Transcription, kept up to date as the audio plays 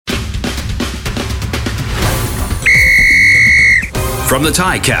From the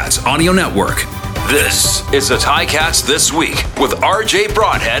Ticats Audio Network, this is the Ticats This Week with RJ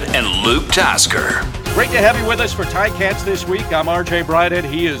Broadhead and Luke Tasker. Great to have you with us for Ticats This Week. I'm RJ Broadhead.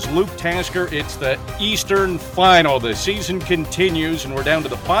 He is Luke Tasker. It's the Eastern Final. The season continues, and we're down to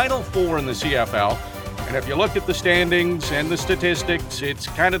the Final Four in the CFL. And if you look at the standings and the statistics, it's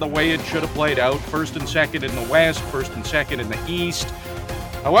kind of the way it should have played out. First and second in the West, first and second in the East.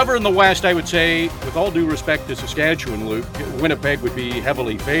 However, in the West, I would say, with all due respect to Saskatchewan, Luke, Winnipeg would be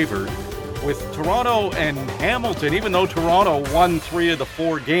heavily favored. With Toronto and Hamilton, even though Toronto won 3 of the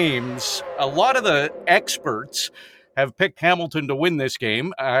 4 games, a lot of the experts have picked Hamilton to win this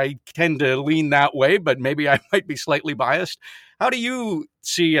game. I tend to lean that way, but maybe I might be slightly biased. How do you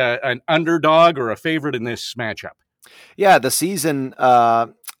see an underdog or a favorite in this matchup? Yeah, the season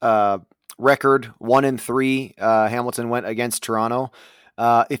record 1-3, Hamilton went against Toronto.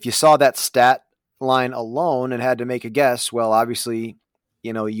 If you saw that stat line alone and had to make a guess, well, obviously,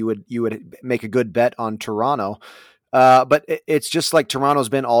 you would make a good bet on Toronto. But it's just like Toronto's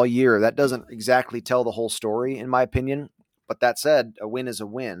been all year. That doesn't exactly tell the whole story, in my opinion. But that said, a win is a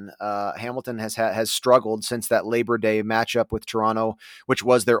win. Hamilton has struggled since that Labor Day matchup with Toronto, which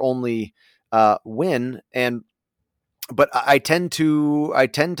was their only win. But I tend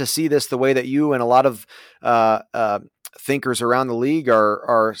to see this the way that you and a lot of thinkers around the league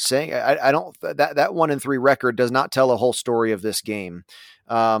are saying. I don't that 1-3 record does not tell a whole story of this game.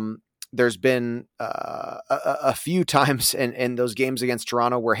 There's been a few times in those games against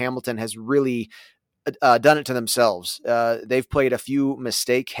Toronto where Hamilton has really done it to themselves. They've played a few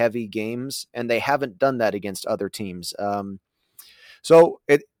mistake-heavy games, and they haven't done that against other teams. So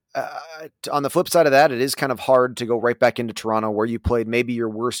on the flip side of that, it is kind of hard to go right back into Toronto where you played maybe your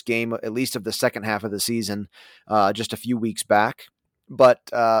worst game, at least of the second half of the season, just a few weeks back. But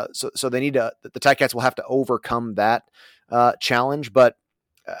so they need the Ticats will have to overcome that challenge. But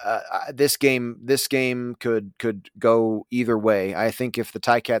this game could go either way. I think if the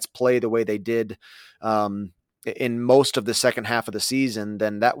Ticats play the way they did in most of the second half of the season,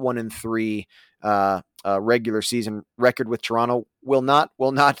 then that 1-3 regular season record with Toronto will not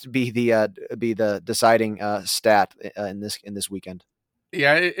be the deciding stat in this weekend.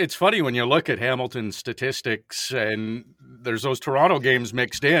 Yeah, it's funny when you look at Hamilton's statistics and there's those Toronto games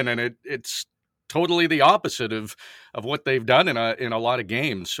mixed in, and it's totally the opposite of what they've done in a lot of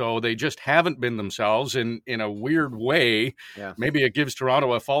games. So they just haven't been themselves in a weird way. Yeah. Maybe it gives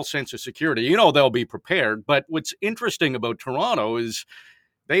Toronto a false sense of security. They'll be prepared. But what's interesting about Toronto is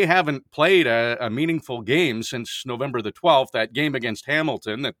they haven't played a meaningful game since November the 12th, that game against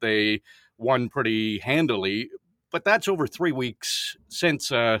Hamilton that they won pretty handily. But that's over 3 weeks since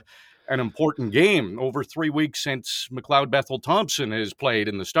an important game, over 3 weeks since McLeod Bethel Thompson has played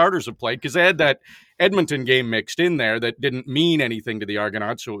and the starters have played, because they had that Edmonton game mixed in there that didn't mean anything to the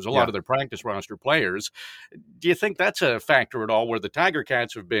Argonauts, so it was a lot of their practice roster players. Do you think that's a factor at all, where the Tiger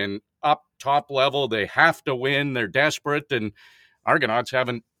Cats have been up top level, they have to win, they're desperate, and Argonauts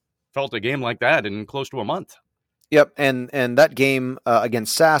haven't felt a game like that in close to a month? Yep, and that game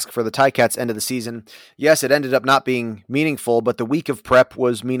against Sask for the Ticats end of the season, yes, it ended up not being meaningful, but the week of prep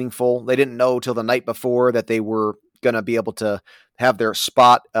was meaningful. They didn't know till the night before that they were going to be able to have their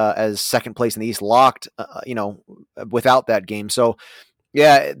spot as second place in the East locked, without that game. So,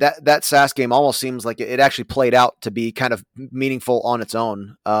 yeah, that Sask game almost seems like it actually played out to be kind of meaningful on its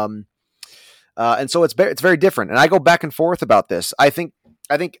own. And so it's very different. And I go back and forth about this. I think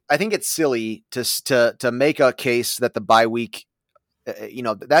it's silly to make a case that the bye week,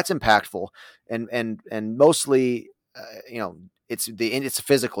 that's impactful, and mostly, it's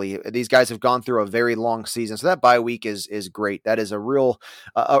physically. These guys have gone through a very long season, so that bye week is great. That is a real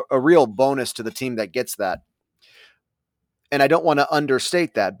bonus to the team that gets that. And I don't want to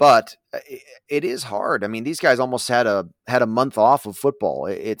understate that, but it is hard. I mean, these guys almost had a month off of football.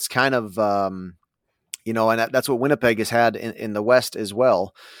 It's kind of, and that's what Winnipeg has had in the West as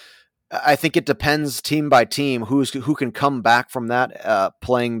well. I think it depends team by team who can come back from that,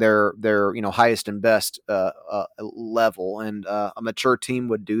 playing their highest and best level, and a mature team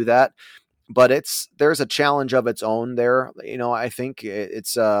would do that. But there's a challenge of its own there. I think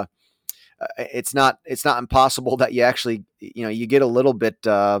it's not impossible that you actually, you get a little bit,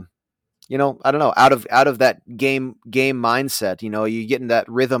 I don't know, out of that game mindset. You get in that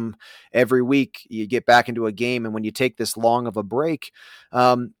rhythm every week, you get back into a game. And when you take this long of a break,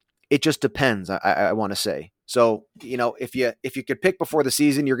 it just depends. I want to say. So, if you could pick before the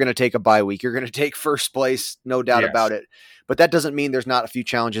season, you're going to take a bye week. You're going to take first place, no doubt about it. But that doesn't mean there's not a few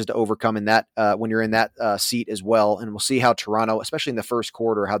challenges to overcome in that when you're in that seat as well. And we'll see how Toronto, especially in the first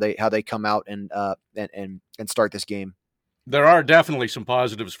quarter, how they come out and start this game. There are definitely some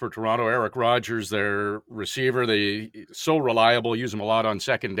positives for Toronto. Eric Rogers, their receiver, they so reliable, use him a lot on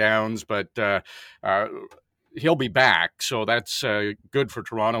second downs, but uh, he'll be back, so that's good for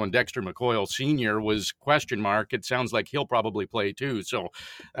Toronto. And Dexter McCoyle Sr. was question mark. It sounds like he'll probably play too. So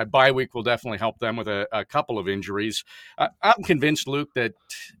a bye week will definitely help them with a couple of injuries. I'm convinced, Luke, that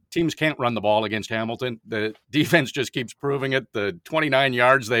teams can't run the ball against Hamilton. The defense just keeps proving it. The 29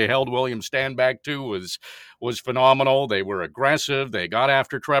 yards they held William Stanback to was phenomenal. They were aggressive. They got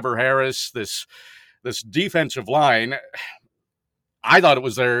after Trevor Harris. This defensive line, I thought it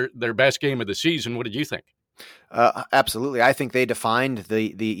was their best game of the season. What did you think? Absolutely. I think they defined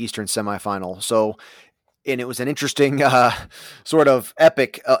the Eastern semifinal. So, and it was an interesting sort of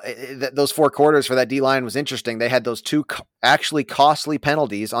epic. Those 4 quarters for that D-line was interesting. They had those 2 actually costly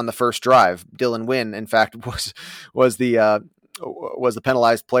penalties on the first drive. Dylan Wynn, in fact, was the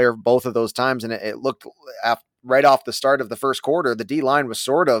penalized player both of those times, and it looked right off the start of the first quarter, the D-line was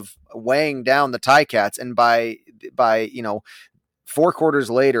sort of weighing down the Ticats, and by 4 quarters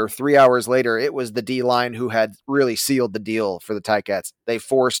later, 3 hours later, it was the D-line who had really sealed the deal for the Ticats. They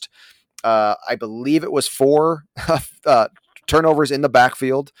forced, I believe it was 4 turnovers in the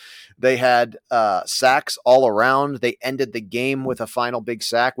backfield. They had sacks all around. They ended the game with a final big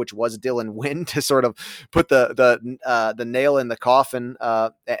sack, which was Dylan Wynn, to sort of put the nail in the coffin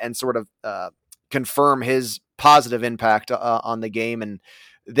and sort of confirm his positive impact on the game. And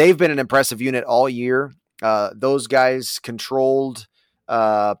they've been an impressive unit all year. Those guys controlled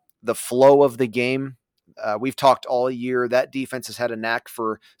the flow of the game. We've talked all year that defense has had a knack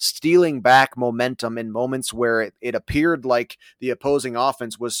for stealing back momentum in moments where it appeared like the opposing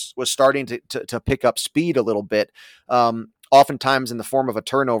offense was starting to pick up speed a little bit. Oftentimes in the form of a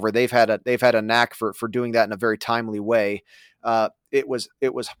turnover, they've had a knack for doing that in a very timely way. It was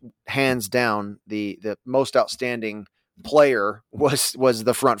hands down the most outstanding player was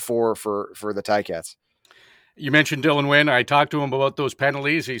the front 4 for the Ticats. You mentioned Dylan Wynn. I talked to him about those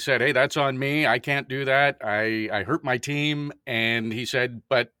penalties. He said, hey, that's on me. I can't do that. I hurt my team. And he said,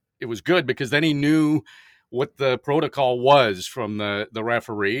 but it was good because then he knew what the protocol was from the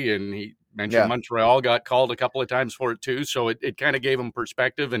referee. And he mentioned Montreal got called a couple of times for it too. So it kind of gave him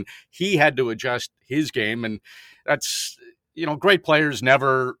perspective, and he had to adjust his game. And that's, great players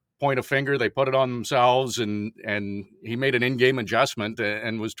never point a finger. They put it on themselves, and he made an in-game adjustment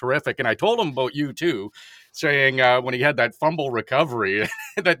and was terrific. And I told him about you too, saying when he had that fumble recovery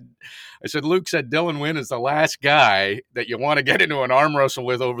that I said, Luke said Dylan Wynn is the last guy that you want to get into an arm wrestle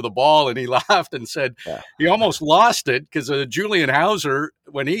with over the ball. And he laughed and said he almost lost it because Julian Hauser,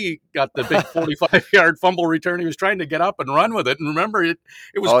 when he got the big 45-yard fumble return, he was trying to get up and run with it. And remember, it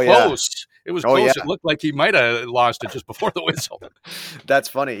was close. Yeah. It was close. Yeah. It looked like he might have lost it just before the whistle. That's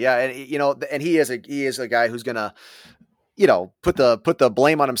funny. Yeah. And, and he is a guy who's going to, put the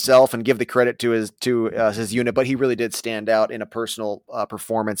blame on himself and give the credit to his unit, but he really did stand out in a personal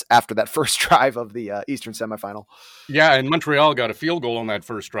performance after that first drive of the Eastern semifinal. Yeah, and Montreal got a field goal on that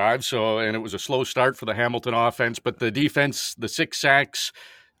first drive, and it was a slow start for the Hamilton offense, but the defense, the 6 sacks,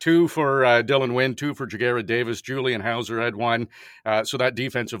 2 for Dylan Wynn, 2 for Ja'Gared Davis, Julian Hauser had 1, so that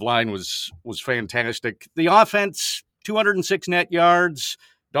defensive line was fantastic. The offense, 206 net yards.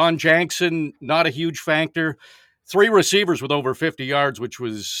 Don Jackson, not a huge factor. 3 receivers with over 50 yards, which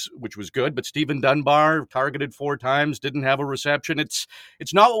was good. But Stephen Dunbar targeted 4 times, didn't have a reception. It's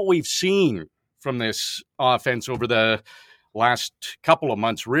not what we've seen from this offense over the last couple of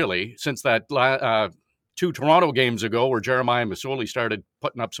months, really, since that 2 Toronto games ago where Jeremiah Masoli started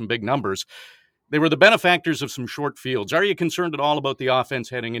putting up some big numbers. They were the benefactors of some short fields. Are you concerned at all about the offense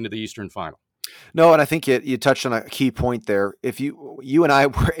heading into the Eastern Final? No, and I think you touched on a key point there. If you and I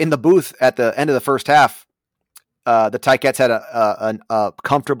were in the booth at the end of the first half, the Ticats had a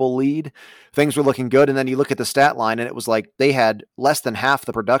comfortable lead. Things were looking good. And then you look at the stat line and it was like they had less than half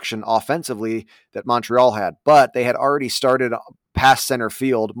the production offensively that Montreal had, but they had already started past center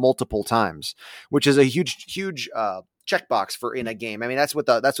field multiple times, which is a huge checkbox for in a game. I mean, that's what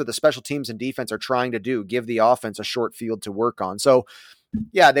the special teams and defense are trying to do, give the offense a short field to work on. So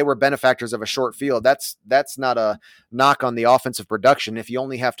yeah, they were benefactors of a short field. That's not a knock on the offensive production. If you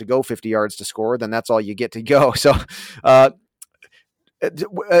only have to go 50 yards to score, then that's all you get to go. So,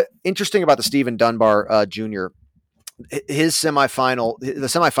 interesting about the Stephen Dunbar Jr. His the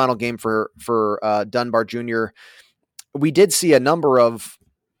semifinal game for Dunbar Jr. We did see a number of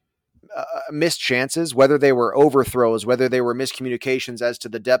missed chances, whether they were overthrows, whether they were miscommunications as to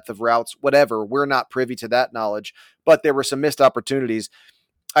the depth of routes, whatever. We're not privy to that knowledge, but there were some missed opportunities.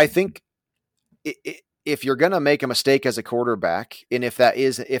 I think if you're going to make a mistake as a quarterback, and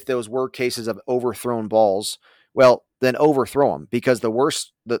if those were cases of overthrown balls, well, then overthrow them, because the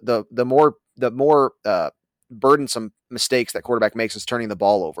more burdensome mistakes that quarterback makes is turning the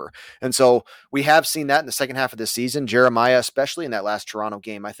ball over. And so we have seen that in the second half of the season. Jeremiah, especially in that last Toronto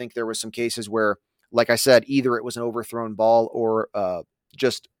game, I think there was some cases where, like I said, either it was an overthrown ball or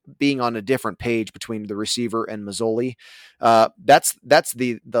just being on a different page between the receiver and Mazzoli. That's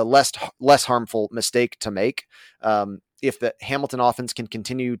the less harmful mistake to make. If the Hamilton offense can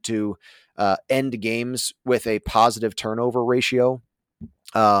continue to end games with a positive turnover ratio,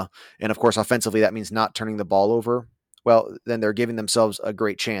 and of course, offensively, that means not turning the ball over, well, then they're giving themselves a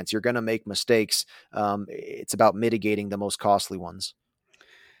great chance. You're going to make mistakes. It's about mitigating the most costly ones.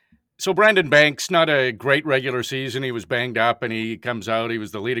 So Brandon Banks, not a great regular season. He was banged up, and he comes out. He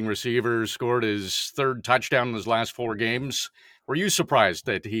was the leading receiver, scored his third touchdown in his last 4 games. Were you surprised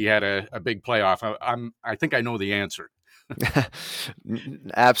that he had a big playoff? I think I know the answer.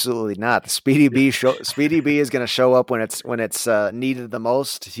 Absolutely not. Speedy B is going to show up when it's needed the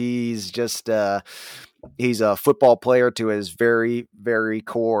most. He's just he's a football player to his very, very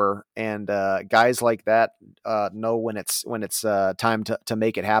core, and guys like that know when it's time to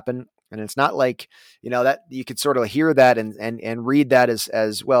make it happen. And it's not like, that you could sort of hear that and read that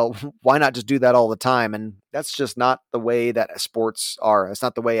as well, why not just do that all the time? And that's just not the way that sports are. That's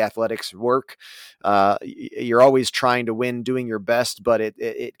not the way athletics work. You're always trying to win, doing your best, but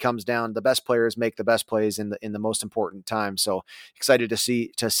it comes down, the best players make the best plays in the most important time. So excited to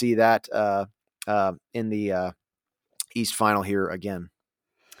see that in the East Final here again.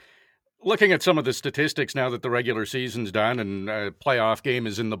 Looking at some of the statistics now that the regular season's done and a playoff game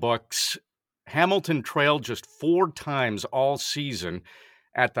is in the books, Hamilton trailed just 4 times all season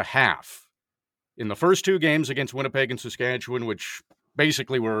at the half. In the first 2 games against Winnipeg and Saskatchewan, which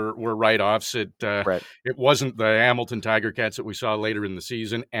basically were write-offs, it wasn't the Hamilton Tiger Cats that we saw later in the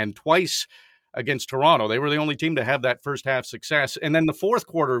season, and twice against Toronto. They were the only team to have that first half success. And then the fourth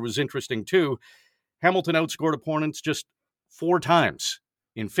quarter was interesting too. Hamilton outscored opponents just 4 times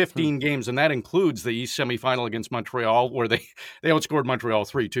in 15 games, and that includes the East semifinal against Montreal, where they outscored Montreal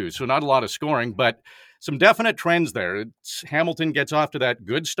 3-2. So not a lot of scoring, but some definite trends there. Hamilton gets off to that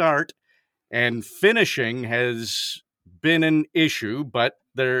good start, and finishing has been an issue, but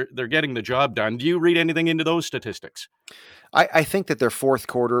they're getting the job done. Do you read anything into those statistics? I think that their fourth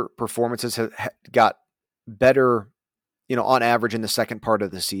quarter performances have got better, on average in the second part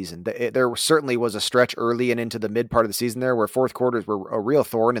of the season. There certainly was a stretch early and into the mid part of the season there where fourth quarters were a real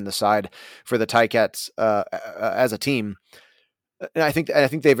thorn in the side for the Ticats as a team. And I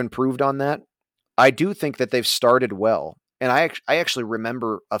think they've improved on that. I do think that they've started well. And I actually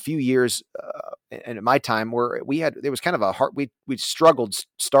remember a few years in my time where it was kind of a hard, we struggled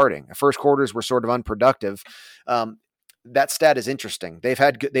starting. The first quarters were sort of unproductive. That stat is interesting.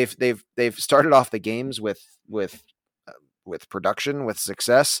 They've started off the games with production, with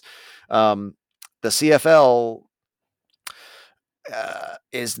success. The CFL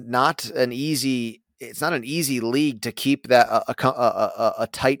is not an easy. It's not an easy league to keep that a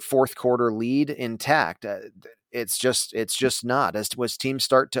tight fourth quarter lead intact. It's just not. As teams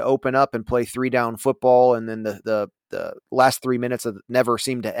start to open up and play 3-down football, and then the last 3 minutes never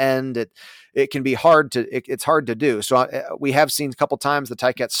seem to end. It can be hard to. It's hard to do. So we have seen a couple times the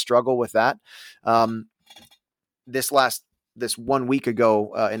Ticats struggle with that. This 1 week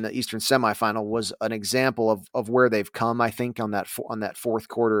ago in the Eastern semifinal was an example of where they've come, I think, on that fourth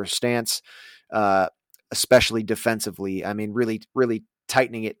quarter stance, especially defensively. I mean, really, really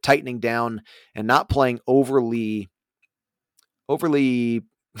tightening down and not playing overly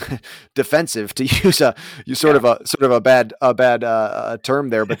defensive, to use a bad term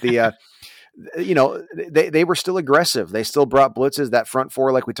there, but they were still aggressive. They still brought blitzes. That front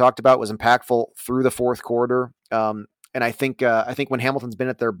four, like we talked about, was impactful through the fourth quarter. And I think when Hamilton's been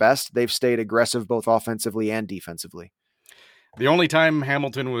at their best, they've stayed aggressive both offensively and defensively. The only time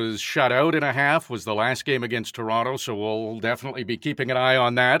Hamilton was shut out in a half was the last game against Toronto, so we'll definitely be keeping an eye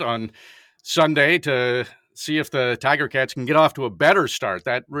on that on Sunday to see if the Tiger Cats can get off to a better start.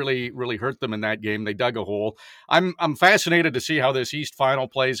 That really, really hurt them in that game. They dug a hole. I'm fascinated to see how this East Final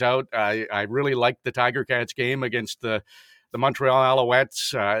plays out. I really liked the Tiger Cats game against the Montreal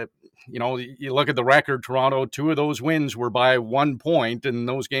Alouettes. You look at the record, Toronto, 2 of those wins were by 1 point, and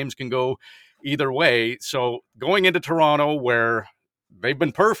those games can go either way. So going into Toronto, where they've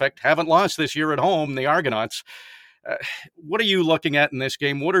been perfect, haven't lost this year at home, the Argonauts, what are you looking at in this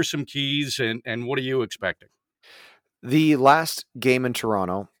game? What are some keys, and what are you expecting? The last game in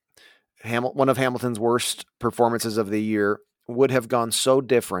Toronto, one of Hamilton's worst performances of the year, would have gone so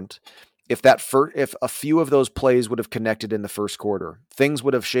different if a few of those plays would have connected in the first quarter. Things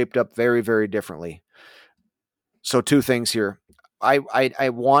would have shaped up very, very differently. So two things here.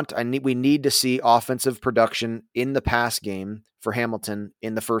 We need to see offensive production in the pass game for Hamilton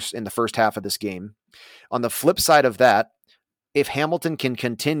in the first half of this game. On the flip side of that, if Hamilton can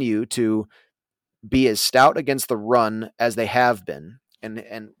continue to be as stout against the run as they have been,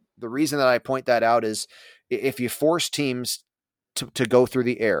 and the reason that I point that out is if you force teams to go through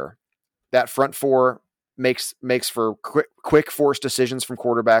the air, that front four makes for quick forced decisions from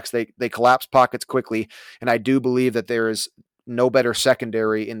quarterbacks. They collapse pockets quickly, and I do believe that there is no better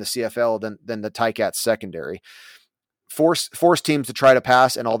secondary in the CFL than the Ticats secondary. Force teams to try to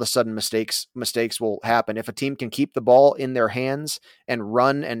pass, and all of a sudden mistakes will happen. If a team can keep the ball in their hands and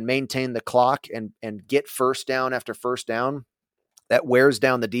run and maintain the clock and get first down after first down, that wears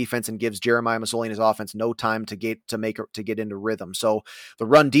down the defense and gives Jeremiah Masoli and his offense no time to get into rhythm. So the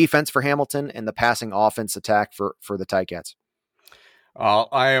run defense for Hamilton and the passing offense attack for the Ticats.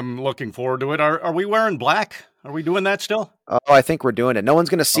 I am looking forward to it. Are we wearing black? Are we doing that still? Oh, I think we're doing it. No one's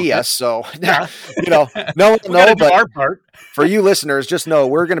going to see us, so yeah. No one will know. But our part. For you listeners, just know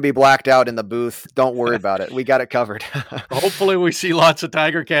we're going to be blacked out in the booth. Don't worry about it. We got it covered. Hopefully, we see lots of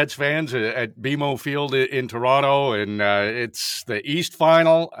Tiger Cats fans at BMO Field in Toronto, and it's the East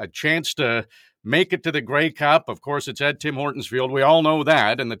Final, a chance to make it to the Grey Cup. Of course, it's at Tim Hortons Field. We all know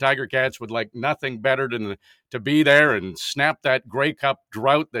that, and the Tiger Cats would like nothing better than to be there and snap that Grey Cup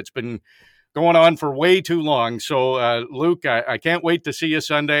drought that's been going on for way too long. So, Luke, I can't wait to see you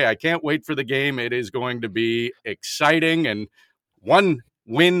Sunday. I can't wait for the game. It is going to be exciting, and one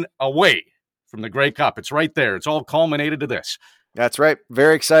win away from the Grey Cup. It's right there. It's all culminated to this. That's right.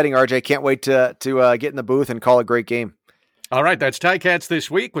 Very exciting, RJ. Can't wait to get in the booth and call a great game. All right, that's Ticats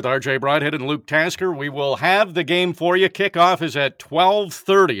This Week with RJ Broadhead and Luke Tasker. We will have the game for you. Kickoff is at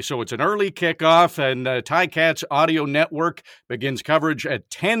 12:30, so it's an early kickoff, and Ticats Audio Network begins coverage at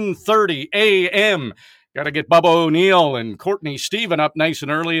 10:30 a.m. Got to get Bubba O'Neill and Courtney Stephen up nice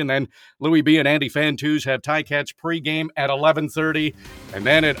and early, and then Louis B. and Andy Fantuz have Ticats pregame at 11:30, and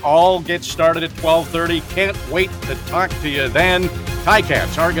then it all gets started at 12:30. Can't wait to talk to you then.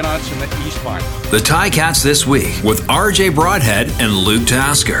 Ticats, Argonauts in the East Final. The Ticats This Week with RJ Broadhead and Luke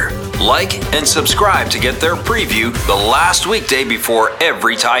Tasker. Like and subscribe to get their preview the last weekday before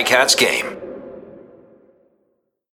every Ticats game.